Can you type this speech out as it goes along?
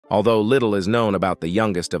Although little is known about the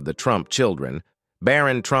youngest of the Trump children,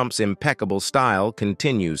 Barron Trump's impeccable style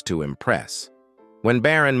continues to impress. When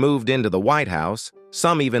Barron moved into the White House,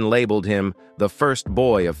 some even labeled him the first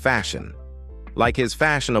boy of fashion. Like his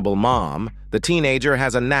fashionable mom, the teenager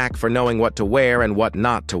has a knack for knowing what to wear and what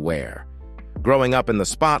not to wear. Growing up in the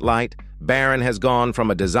spotlight, Barron has gone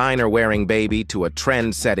from a designer-wearing baby to a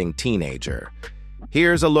trend-setting teenager.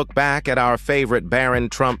 Here's a look back at our favorite Barron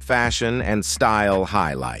Trump fashion and style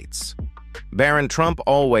highlights. Barron Trump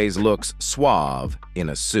always looks suave in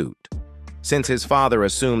a suit. Since his father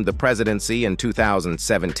assumed the presidency in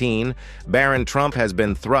 2017, Barron Trump has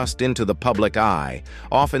been thrust into the public eye,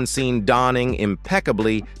 often seen donning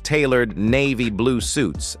impeccably tailored navy blue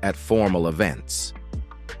suits at formal events.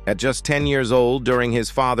 At just 10 years old during his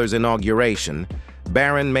father's inauguration,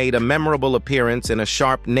 Barron made a memorable appearance in a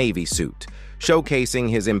sharp navy suit, showcasing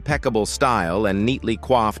his impeccable style and neatly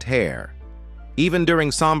coiffed hair. Even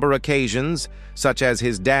during somber occasions, such as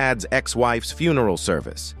his dad's ex-wife's funeral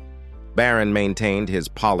service, Barron maintained his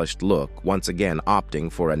polished look, once again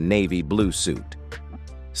opting for a navy blue suit.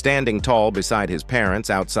 Standing tall beside his parents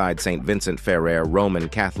outside St. Vincent Ferrer Roman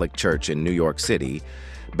Catholic Church in New York City,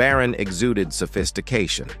 Barron exuded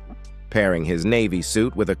sophistication, pairing his navy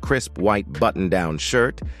suit with a crisp white button-down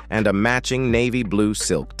shirt and a matching navy blue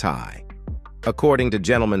silk tie. According to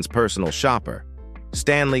Gentleman's Personal Shopper,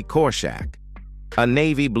 Stanley Korshak, a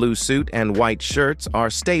navy blue suit and white shirts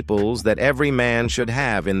are staples that every man should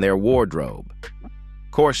have in their wardrobe.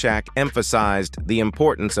 Korshak emphasized the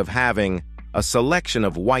importance of having a selection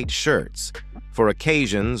of white shirts for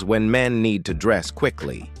occasions when men need to dress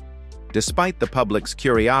quickly. Despite the public's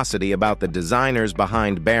curiosity about the designers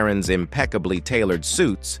behind Barron's impeccably tailored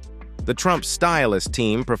suits, the Trump stylist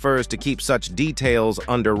team prefers to keep such details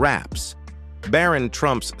under wraps. Barron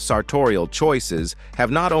Trump's sartorial choices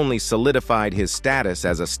have not only solidified his status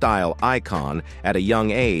as a style icon at a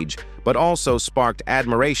young age, but also sparked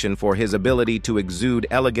admiration for his ability to exude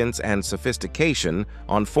elegance and sophistication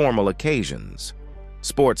on formal occasions.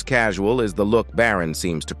 Sports casual is the look Barron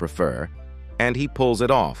seems to prefer, and he pulls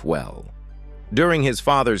it off well. During his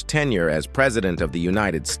father's tenure as President of the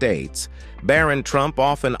United States, Barron Trump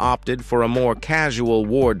often opted for a more casual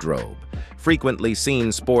wardrobe, frequently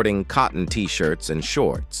seen sporting cotton t-shirts and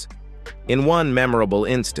shorts. In one memorable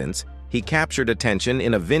instance, he captured attention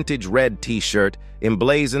in a vintage red t-shirt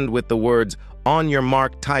emblazoned with the words, "On your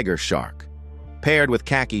mark, Tiger Shark," paired with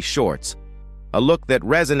khaki shorts, a look that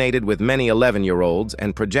resonated with many 11-year-olds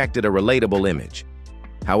and projected a relatable image.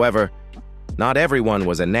 However, not everyone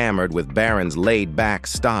was enamored with Barron's laid-back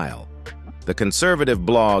style. The conservative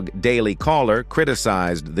blog Daily Caller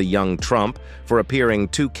criticized the young Trump for appearing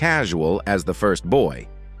too casual as the first boy,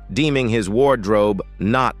 deeming his wardrobe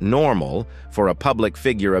not normal for a public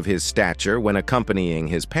figure of his stature when accompanying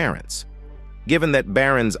his parents. Given that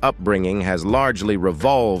Barron's upbringing has largely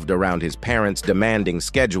revolved around his parents' demanding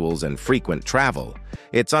schedules and frequent travel,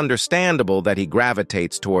 it's understandable that he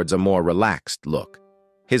gravitates towards a more relaxed look.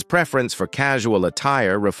 His preference for casual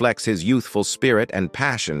attire reflects his youthful spirit and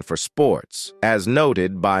passion for sports, as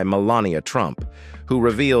noted by Melania Trump, who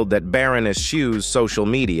revealed that Barron eschews social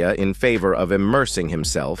media in favor of immersing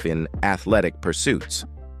himself in athletic pursuits.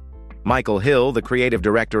 Michael Hill, the creative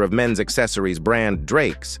director of men's accessories brand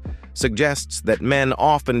Drake's, suggests that men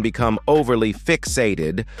often become overly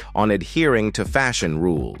fixated on adhering to fashion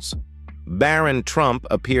rules. Barron Trump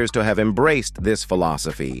appears to have embraced this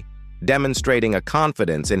philosophy, demonstrating a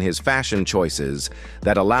confidence in his fashion choices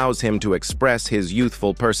that allows him to express his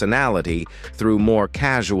youthful personality through more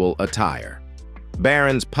casual attire.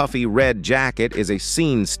 Barron's puffy red jacket is a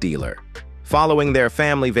scene stealer. Following their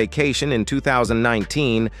family vacation in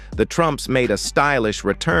 2019, the Trumps made a stylish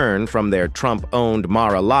return from their Trump-owned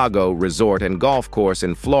Mar-a-Lago resort and golf course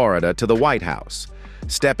in Florida to the White House.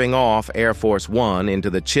 Stepping off Air Force One into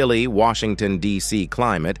the chilly Washington, D.C.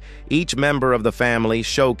 climate, each member of the family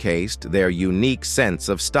showcased their unique sense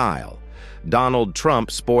of style. Donald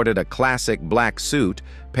Trump sported a classic black suit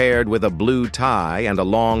paired with a blue tie and a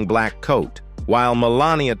long black coat, while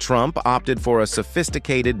Melania Trump opted for a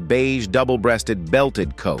sophisticated beige double-breasted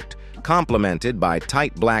belted coat, complemented by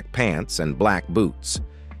tight black pants and black boots.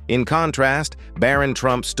 In contrast, Barron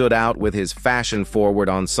Trump stood out with his fashion-forward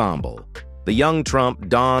ensemble. The young Trump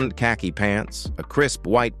donned khaki pants, a crisp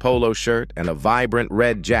white polo shirt, and a vibrant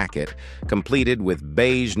red jacket, completed with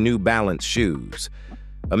beige New Balance shoes.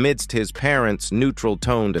 Amidst his parents'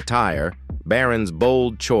 neutral-toned attire, Barron's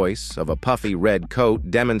bold choice of a puffy red coat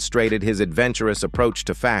demonstrated his adventurous approach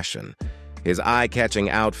to fashion. His eye-catching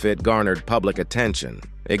outfit garnered public attention,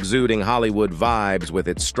 exuding Hollywood vibes with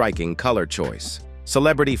its striking color choice.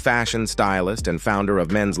 Celebrity fashion stylist and founder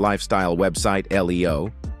of men's lifestyle website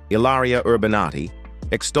LEO, Ilaria Urbanati,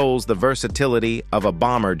 extols the versatility of a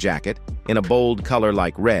bomber jacket in a bold color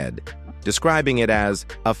like red, describing it as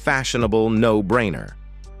a fashionable no-brainer.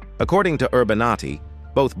 According to Urbanati,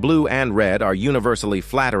 both blue and red are universally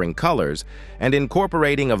flattering colors, and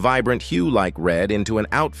incorporating a vibrant hue like red into an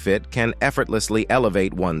outfit can effortlessly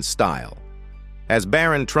elevate one's style. As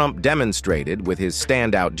Barron Trump demonstrated with his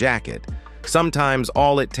standout jacket, sometimes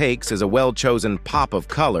all it takes is a well-chosen pop of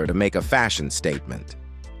color to make a fashion statement.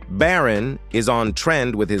 Barron is on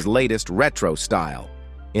trend with his latest retro style.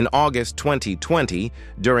 In August 2020,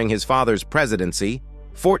 during his father's presidency,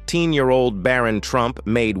 14-year-old Barron Trump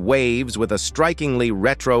made waves with a strikingly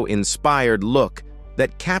retro-inspired look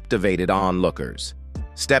that captivated onlookers.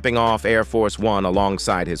 Stepping off Air Force One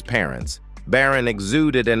alongside his parents, Barron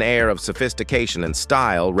exuded an air of sophistication and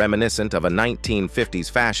style reminiscent of a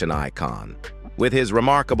 1950s fashion icon. With his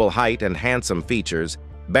remarkable height and handsome features,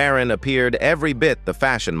 Barron appeared every bit the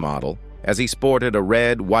fashion model as he sported a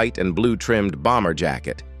red, white, and blue-trimmed bomber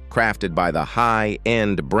jacket crafted by the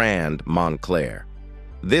high-end brand Moncler.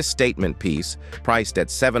 This statement piece, priced at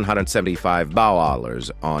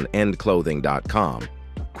 $775 on endclothing.com,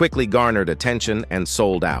 quickly garnered attention and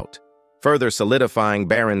sold out, further solidifying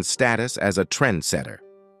Barron's status as a trendsetter.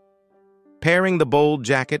 Pairing the bold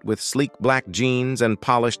jacket with sleek black jeans and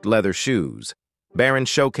polished leather shoes, Barron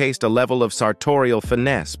showcased a level of sartorial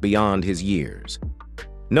finesse beyond his years.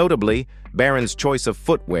 Notably, Barron's choice of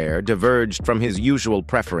footwear diverged from his usual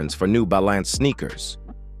preference for New Balance sneakers.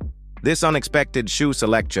 This unexpected shoe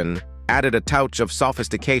selection added a touch of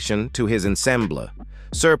sophistication to his ensemble,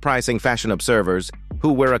 surprising fashion observers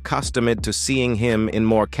who were accustomed to seeing him in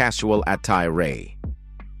more casual attire.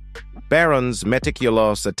 Barron's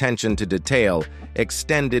meticulous attention to detail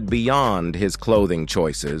extended beyond his clothing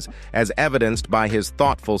choices, as evidenced by his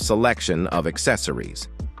thoughtful selection of accessories.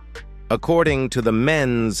 According to the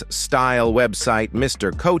men's style website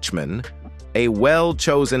Mr. Coachman, a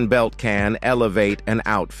well-chosen belt can elevate an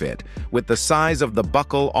outfit, with the size of the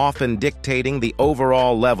buckle often dictating the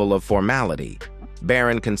overall level of formality.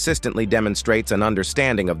 Barron consistently demonstrates an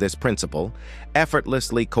understanding of this principle,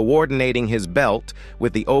 effortlessly coordinating his belt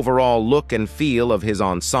with the overall look and feel of his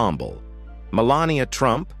ensemble. Melania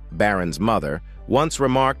Trump, Barron's mother, once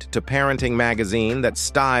remarked to Parenting magazine that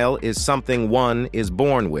style is something one is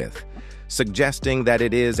born with, suggesting that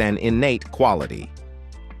it is an innate quality.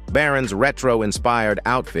 Barron's retro-inspired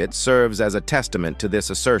outfit serves as a testament to this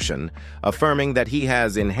assertion, affirming that he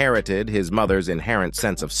has inherited his mother's inherent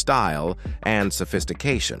sense of style and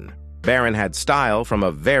sophistication. Barron had style from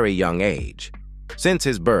a very young age. Since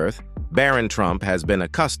his birth, Barron Trump has been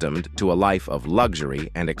accustomed to a life of luxury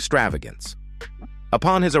and extravagance.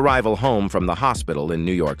 Upon his arrival home from the hospital in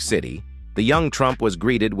New York City, the young Trump was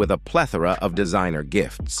greeted with a plethora of designer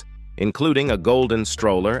gifts, including a golden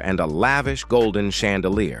stroller and a lavish golden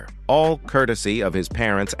chandelier, all courtesy of his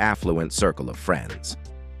parents' affluent circle of friends.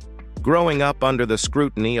 Growing up under the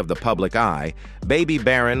scrutiny of the public eye, baby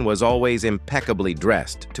Barron was always impeccably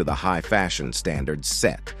dressed to the high fashion standards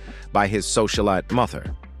set by his socialite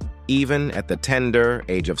mother. Even at the tender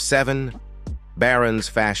age of 7, Barron's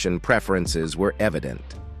fashion preferences were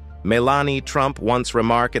evident. Melania Trump once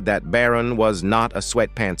remarked that Barron was not a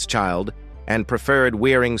sweatpants child and preferred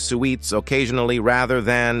wearing suites occasionally rather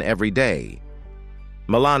than every day.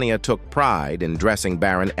 Melania took pride in dressing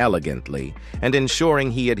Barron elegantly and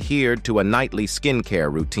ensuring he adhered to a nightly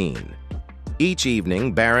skincare routine. Each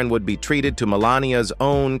evening, Barron would be treated to Melania's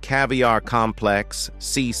own Caviar Complex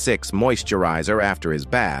C6 moisturizer after his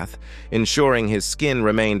bath, ensuring his skin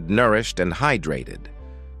remained nourished and hydrated.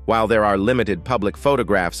 While there are limited public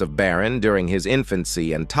photographs of Barron during his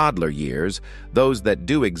infancy and toddler years, those that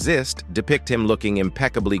do exist depict him looking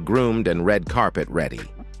impeccably groomed and red carpet ready.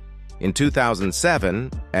 In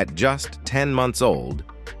 2007, at just 10 months old,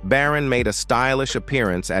 Barron made a stylish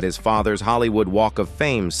appearance at his father's Hollywood Walk of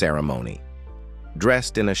Fame ceremony.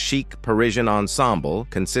 Dressed in a chic Parisian ensemble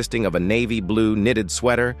consisting of a navy blue knitted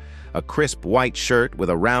sweater, a crisp white shirt with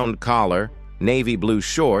a round collar, navy blue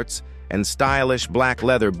shorts, and stylish black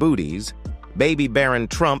leather booties, baby Barron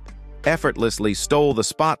Trump effortlessly stole the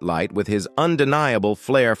spotlight with his undeniable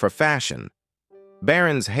flair for fashion.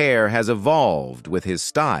 Barron's hair has evolved with his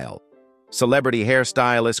style. Celebrity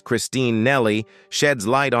hairstylist Christine Nelly sheds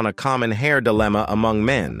light on a common hair dilemma among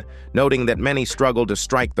men, noting that many struggle to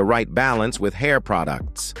strike the right balance with hair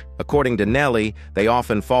products. According to Nelly, they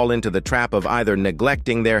often fall into the trap of either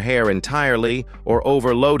neglecting their hair entirely or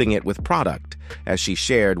overloading it with product, as she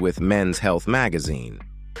shared with Men's Health magazine.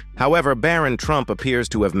 However, Barron Trump appears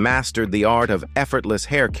to have mastered the art of effortless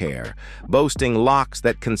hair care, boasting locks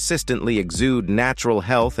that consistently exude natural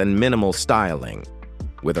health and minimal styling.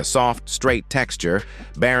 With a soft, straight texture,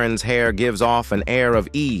 Barron's hair gives off an air of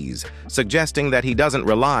ease, suggesting that he doesn't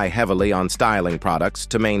rely heavily on styling products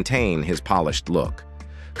to maintain his polished look.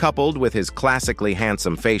 Coupled with his classically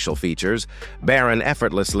handsome facial features, Barron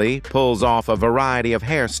effortlessly pulls off a variety of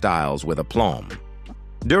hairstyles with aplomb.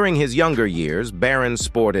 During his younger years, Barron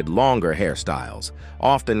sported longer hairstyles,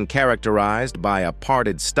 often characterized by a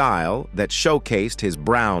parted style that showcased his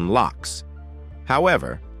brown locks.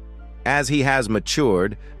 However, as he has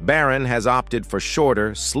matured, Barron has opted for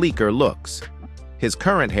shorter, sleeker looks. His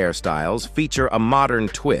current hairstyles feature a modern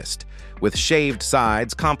twist, with shaved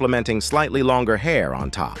sides complementing slightly longer hair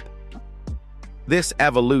on top. This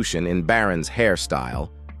evolution in Barron's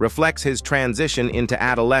hairstyle reflects his transition into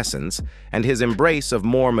adolescence and his embrace of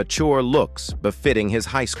more mature looks befitting his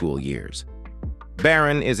high school years.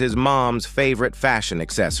 Barron is his mom's favorite fashion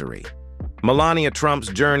accessory. Melania Trump's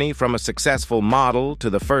journey from a successful model to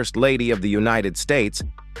the First Lady of the United States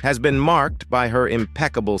has been marked by her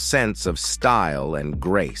impeccable sense of style and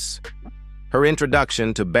grace. Her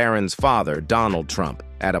introduction to Barron's father, Donald Trump,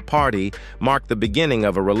 at a party marked the beginning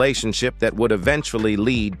of a relationship that would eventually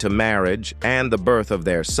lead to marriage and the birth of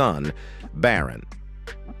their son, Barron.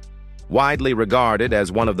 Widely regarded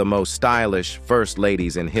as one of the most stylish first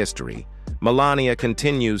ladies in history, Melania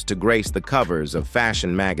continues to grace the covers of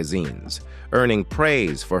fashion magazines, earning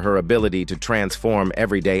praise for her ability to transform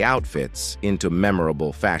everyday outfits into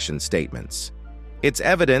memorable fashion statements. It's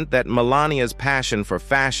evident that Melania's passion for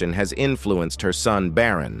fashion has influenced her son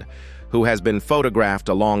Barron, who has been photographed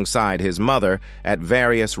alongside his mother at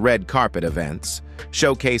various red carpet events,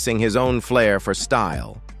 showcasing his own flair for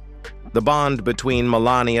style. The bond between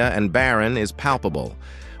Melania and Barron is palpable,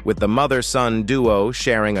 with the mother-son duo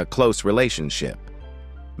sharing a close relationship.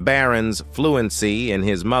 Barron's fluency in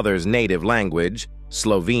his mother's native language,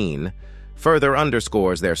 Slovene, further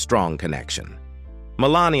underscores their strong connection.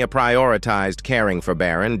 Melania prioritized caring for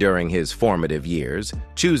Barron during his formative years,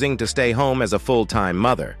 choosing to stay home as a full-time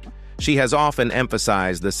mother. She has often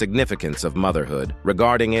emphasized the significance of motherhood,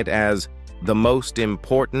 regarding it as the most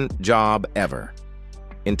important job ever.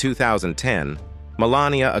 In 2010,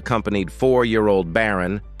 Melania accompanied 4-year-old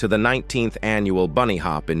Barron to the 19th annual Bunny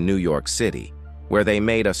Hop in New York City, where they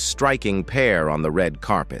made a striking pair on the red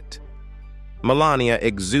carpet. Melania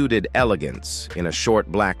exuded elegance in a short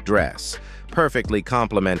black dress, perfectly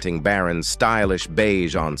complementing Barron's stylish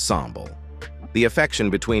beige ensemble. The affection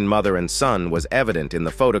between mother and son was evident in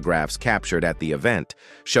the photographs captured at the event,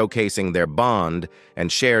 showcasing their bond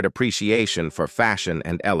and shared appreciation for fashion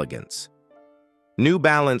and elegance. New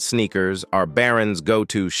Balance sneakers are Barron's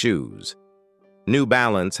go-to shoes. New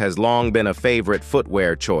Balance has long been a favorite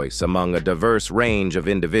footwear choice among a diverse range of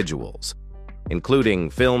individuals, including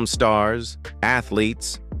film stars,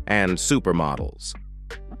 athletes, and supermodels.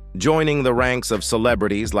 Joining the ranks of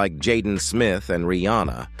celebrities like Jaden Smith and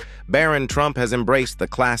Rihanna, Barron Trump has embraced the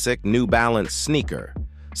classic New Balance sneaker,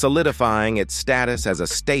 solidifying its status as a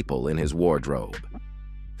staple in his wardrobe.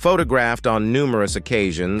 Photographed on numerous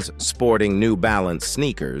occasions sporting New Balance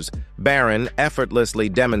sneakers, Barron effortlessly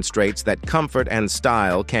demonstrates that comfort and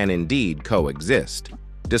style can indeed coexist.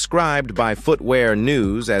 Described by Footwear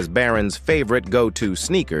News as Barron's favorite go-to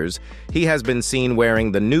sneakers, he has been seen wearing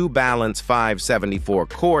the New Balance 574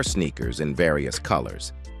 core sneakers in various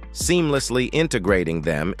colors, seamlessly integrating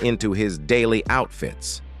them into his daily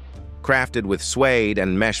outfits. Crafted with suede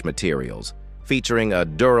and mesh materials, featuring a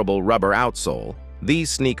durable rubber outsole, these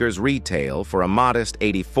sneakers retail for a modest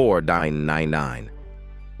 $84.99.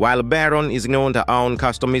 While Barron is known to own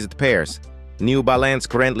customized pairs, New Balance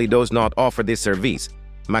currently does not offer this service,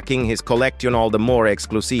 making his collection all the more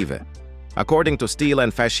exclusive. According to style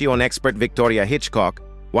and fashion expert Victoria Hitchcock,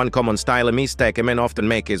 one common style mistake men often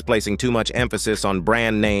make is placing too much emphasis on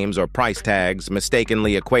brand names or price tags,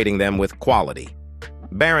 mistakenly equating them with quality.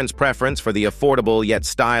 Barron's preference for the affordable yet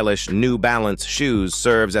stylish New Balance shoes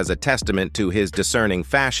serves as a testament to his discerning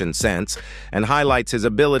fashion sense and highlights his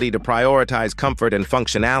ability to prioritize comfort and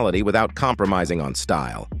functionality without compromising on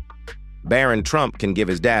style. Barron Trump can give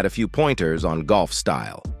his dad a few pointers on golf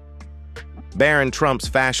style. Barron Trump's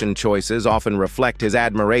fashion choices often reflect his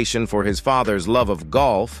admiration for his father's love of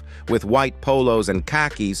golf, with white polos and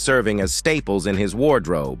khakis serving as staples in his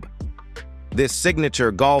wardrobe. This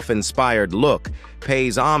signature golf-inspired look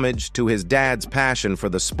pays homage to his dad's passion for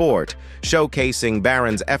the sport, showcasing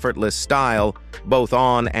Barron's effortless style both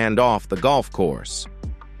on and off the golf course.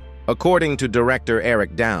 According to director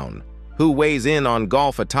Eric Down, who weighs in on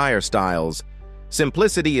golf attire styles,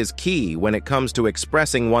 Simplicity is key when it comes to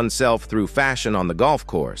expressing oneself through fashion on the golf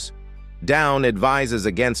course. Down advises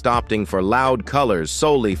against opting for loud colors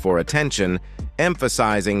solely for attention,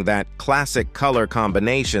 emphasizing that classic color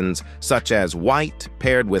combinations such as white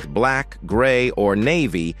paired with black, gray, or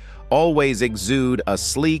navy always exude a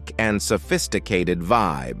sleek and sophisticated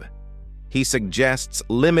vibe. He suggests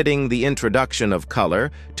limiting the introduction of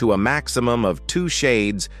color to a maximum of 2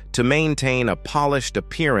 shades to maintain a polished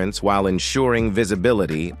appearance while ensuring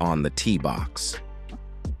visibility on the tee box.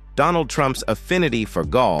 Donald Trump's affinity for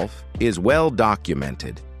golf is well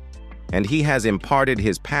documented, and he has imparted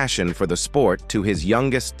his passion for the sport to his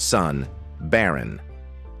youngest son, Barron.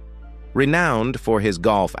 Renowned for his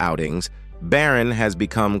golf outings, Barron has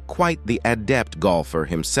become quite the adept golfer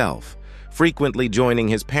himself, frequently joining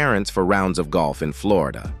his parents for rounds of golf in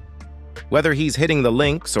Florida. Whether he's hitting the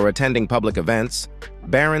links or attending public events,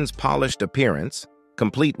 Barron's polished appearance,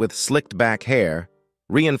 complete with slicked-back hair,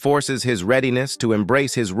 reinforces his readiness to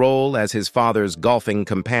embrace his role as his father's golfing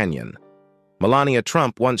companion. Melania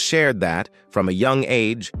Trump once shared that, from a young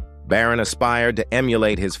age, Barron aspired to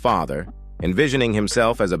emulate his father, envisioning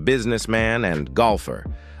himself as a businessman and golfer,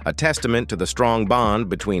 a testament to the strong bond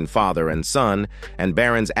between father and son and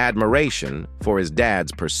Barron's admiration for his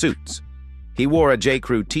dad's pursuits. He wore a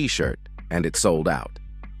J.Crew t-shirt, and it sold out.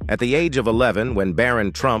 At the age of 11, when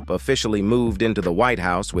Barron Trump officially moved into the White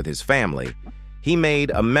House with his family, he made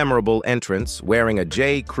a memorable entrance wearing a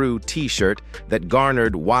J.Crew t-shirt that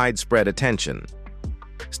garnered widespread attention.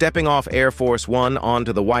 Stepping off Air Force One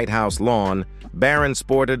onto the White House lawn, Barron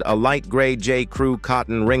sported a light gray J.Crew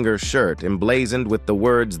cotton ringer shirt emblazoned with the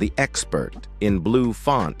words "The Expert" in blue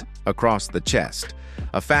font across the chest,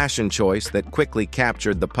 a fashion choice that quickly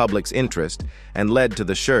captured the public's interest and led to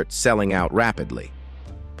the shirt selling out rapidly.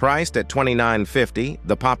 Priced at $29.50,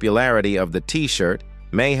 the popularity of the t-shirt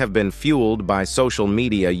may have been fueled by social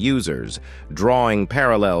media users, drawing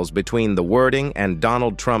parallels between the wording and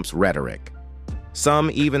Donald Trump's rhetoric.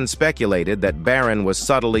 Some even speculated that Barron was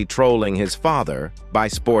subtly trolling his father by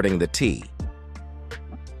sporting the tee.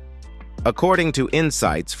 According to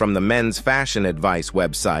insights from the men's fashion advice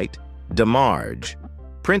website, DeMarge,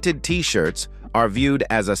 printed t-shirts are viewed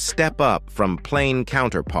as a step up from plain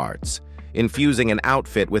counterparts, infusing an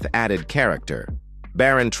outfit with added character.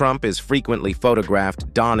 Barron Trump is frequently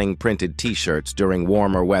photographed donning printed t-shirts during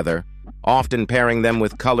warmer weather, often pairing them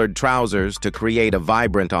with colored trousers to create a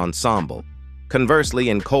vibrant ensemble. Conversely,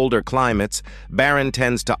 in colder climates, Barron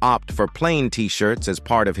tends to opt for plain t-shirts as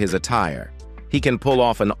part of his attire. He can pull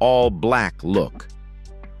off an all-black look.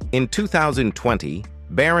 In 2020,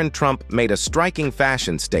 Barron Trump made a striking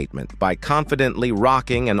fashion statement by confidently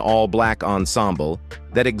rocking an all-black ensemble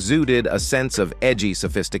that exuded a sense of edgy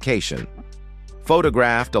sophistication.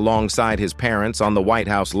 Photographed alongside his parents on the White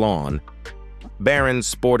House lawn, Barron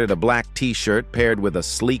sported a black t-shirt paired with a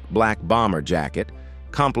sleek black bomber jacket,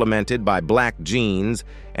 complemented by black jeans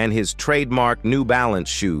and his trademark New Balance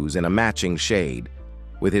shoes in a matching shade.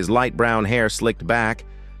 With his light brown hair slicked back,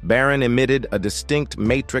 Barron emitted a distinct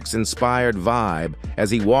Matrix-inspired vibe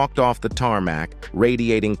as he walked off the tarmac,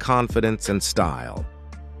 radiating confidence and style.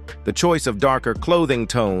 The choice of darker clothing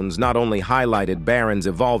tones not only highlighted Barron's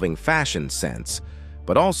evolving fashion sense,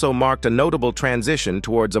 but also marked a notable transition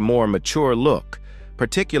towards a more mature look,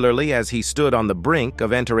 particularly as he stood on the brink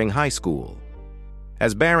of entering high school.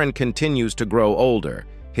 As Barron continues to grow older,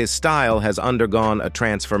 his style has undergone a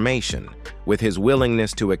transformation, with his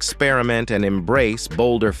willingness to experiment and embrace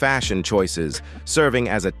bolder fashion choices serving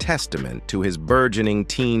as a testament to his burgeoning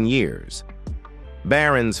teen years.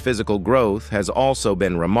 Barron's physical growth has also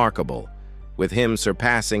been remarkable, with him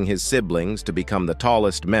surpassing his siblings to become the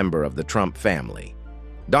tallest member of the Trump family.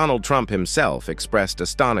 Donald Trump himself expressed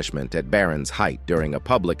astonishment at Barron's height during a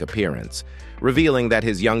public appearance, revealing that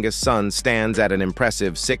his youngest son stands at an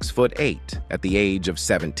impressive 6'8" at the age of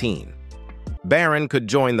 17. Barron could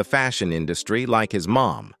join the fashion industry like his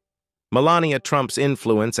mom. Melania Trump's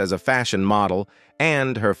influence as a fashion model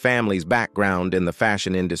and her family's background in the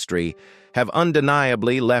fashion industry have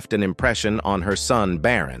undeniably left an impression on her son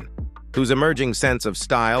Barron, whose emerging sense of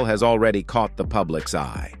style has already caught the public's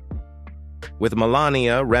eye. With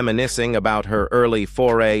Melania reminiscing about her early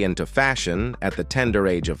foray into fashion at the tender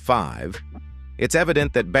age of 5, it's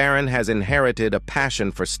evident that Barron has inherited a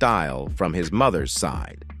passion for style from his mother's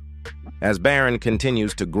side. As Barron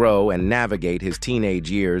continues to grow and navigate his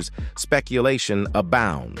teenage years, speculation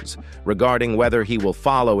abounds regarding whether he will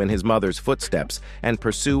follow in his mother's footsteps and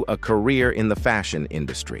pursue a career in the fashion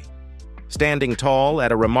industry. Standing tall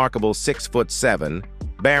at a remarkable 6'7",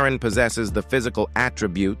 Barron possesses the physical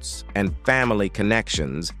attributes and family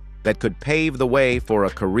connections that could pave the way for a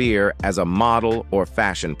career as a model or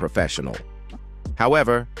fashion professional.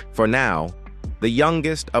 However, for now, the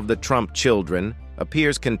youngest of the Trump children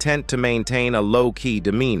appears content to maintain a low-key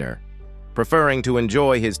demeanor, preferring to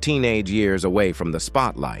enjoy his teenage years away from the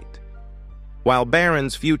spotlight. While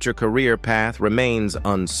Barron's future career path remains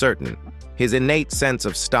uncertain, his innate sense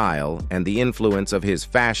of style and the influence of his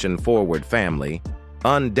fashion-forward family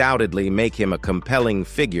undoubtedly make him a compelling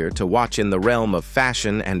figure to watch in the realm of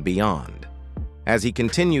fashion and beyond. As he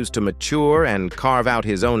continues to mature and carve out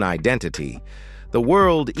his own identity, the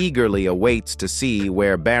world eagerly awaits to see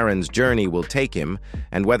where Barron's journey will take him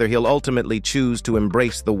and whether he'll ultimately choose to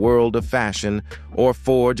embrace the world of fashion or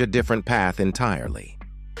forge a different path entirely.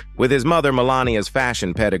 With his mother Melania's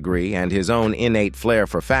fashion pedigree and his own innate flair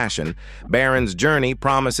for fashion, Barron's journey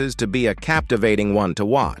promises to be a captivating one to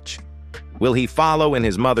watch. Will he follow in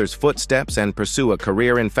his mother's footsteps and pursue a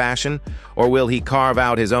career in fashion, or will he carve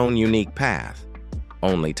out his own unique path?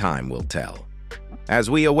 Only time will tell. As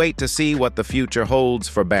we await to see what the future holds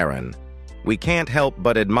for Barron, we can't help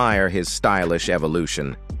but admire his stylish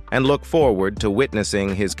evolution and look forward to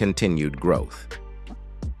witnessing his continued growth.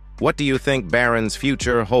 What do you think Barron's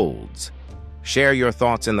future holds? Share your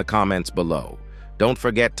thoughts in the comments below. Don't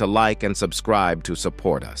forget to like and subscribe to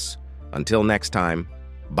support us. Until next time,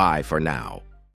 bye for now.